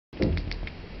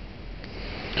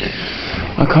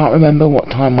I can't remember what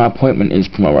time my appointment is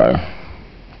tomorrow.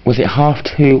 Was it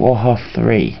 2:30 or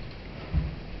 3:30?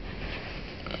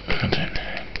 I don't know.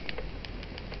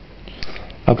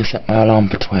 I'll just set my alarm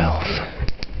for 12.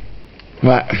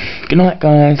 Right, good night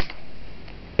guys.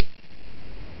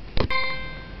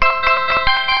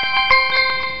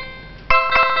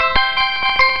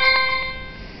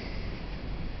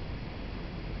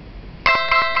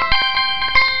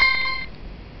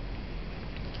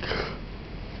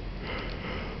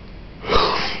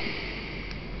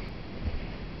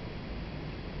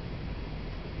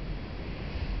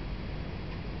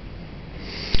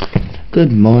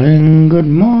 Good morning, good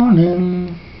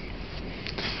morning.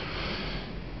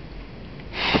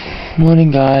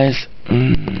 Morning guys.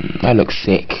 I look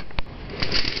sick.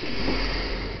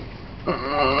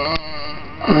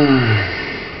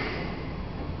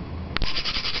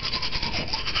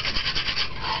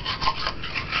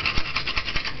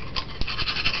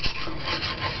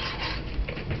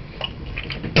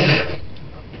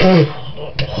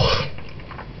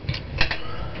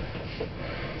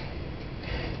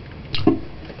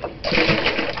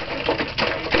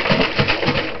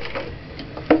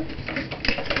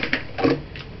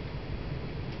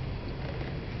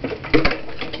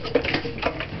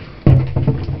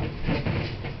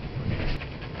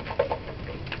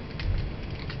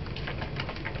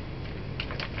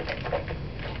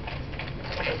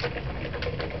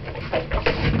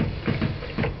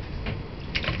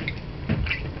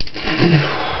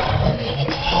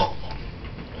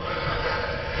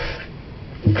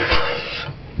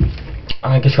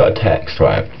 I just got a text,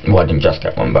 right? Well, I didn't just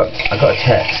get one, but I got a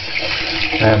text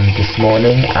this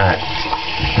morning at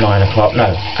 9 o'clock,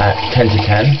 no, at 10 to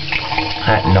 10,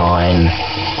 at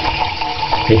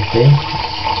 9:50.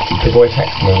 The boy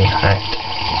texted me at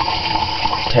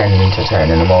 10 to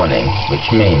 10 in the morning,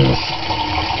 which means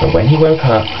that when he woke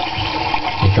up,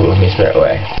 he thought of me straight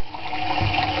away.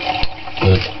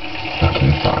 Good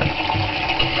fucking fine.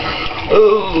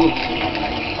 Ooh.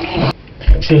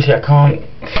 Seriously, I can't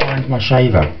find my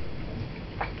shaver.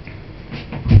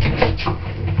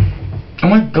 Oh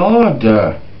my god!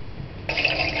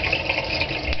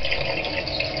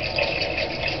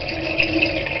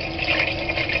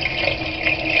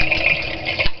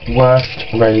 Worst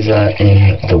razor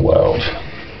in the world.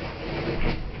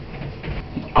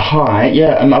 Hi,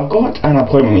 yeah, I've got an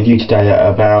appointment with you today at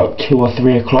about 2 or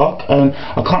 3 o'clock. I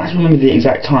can't actually remember the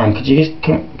exact time. Could you just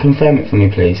confirm it for me,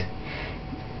 please?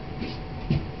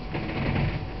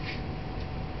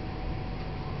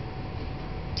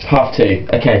 Half 2.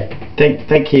 Okay.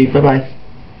 Thank you. Bye bye.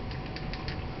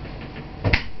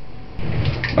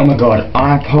 Oh my god.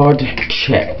 iPod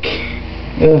check.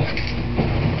 Ugh.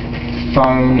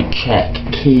 Phone check.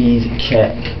 Keys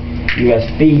check.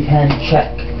 USB pen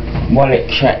check. Wallet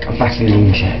check.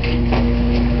 Vaseline check.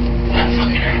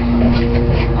 Fucking hell.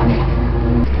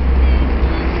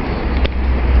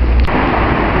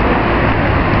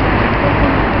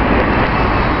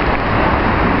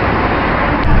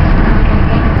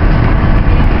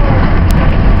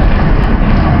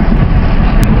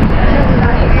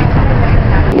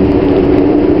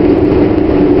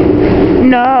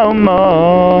 No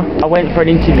more. I went for an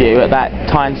interview at that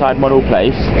Tyneside model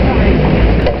place.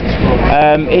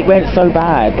 It went so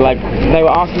bad. Like, they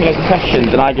were asking me loads of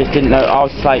questions and I just didn't know. I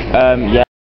was just like, yeah.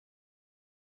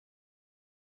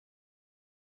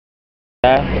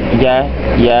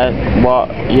 Yeah, what,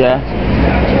 yeah.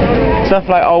 Stuff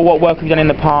like, oh, what work have you done in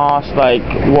the past, like,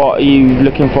 what are you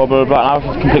looking for, blah, blah, blah. And I was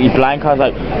just completely blank. I was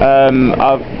like,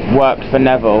 I've worked for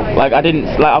Neville. Like, I didn't,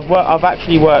 like, I've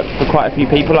actually worked for quite a few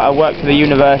people. Like, I worked for the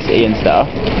university and stuff.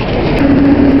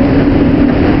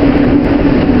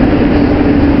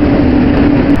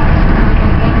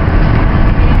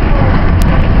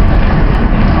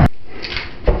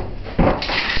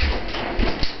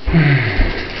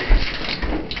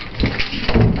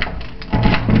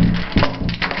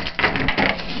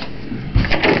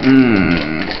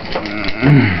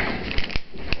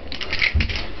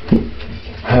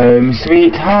 Home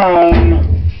sweet home.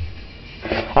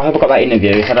 I hope I got that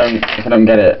interview. If I don't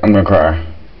get it, I'm gonna cry.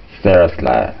 Seriously.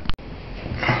 Oh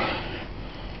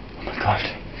my god.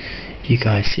 You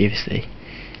guys, seriously.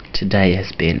 Today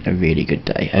has been a really good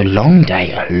day. A long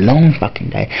day. A long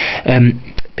fucking day.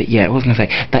 But yeah, I was gonna say,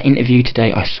 that interview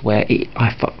today, I swear,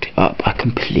 I fucked it up. I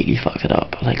completely fucked it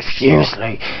up. Like,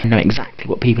 seriously. I know exactly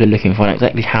what people are looking for, I know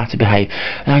exactly how to behave.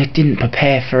 And I didn't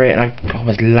prepare for it, and I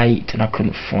was late, and I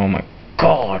couldn't, oh my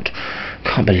god.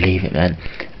 Can't believe it, man.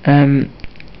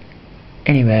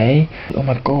 Anyway, oh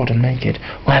my god, I'm naked.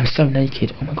 Oh, I'm so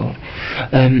naked, oh my god.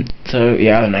 So,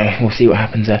 yeah, I don't know, we'll see what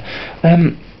happens there.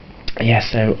 yeah,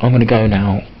 so I'm gonna go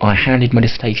now. I handed my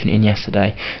dissertation in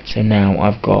yesterday, so now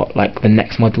I've got like the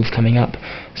next modules coming up,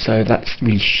 so that's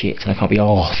really shit and I can't be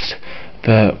arsed,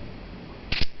 but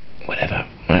whatever.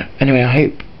 Right. Anyway, I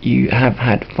hope you have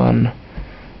had fun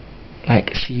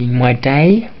like seeing my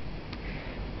day,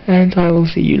 and I will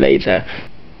see you later.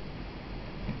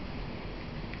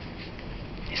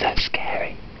 Is that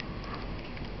scary?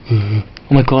 Oh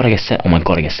my god, I get sent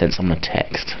someone a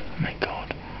text. Oh my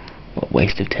god, what a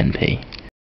waste of 10p.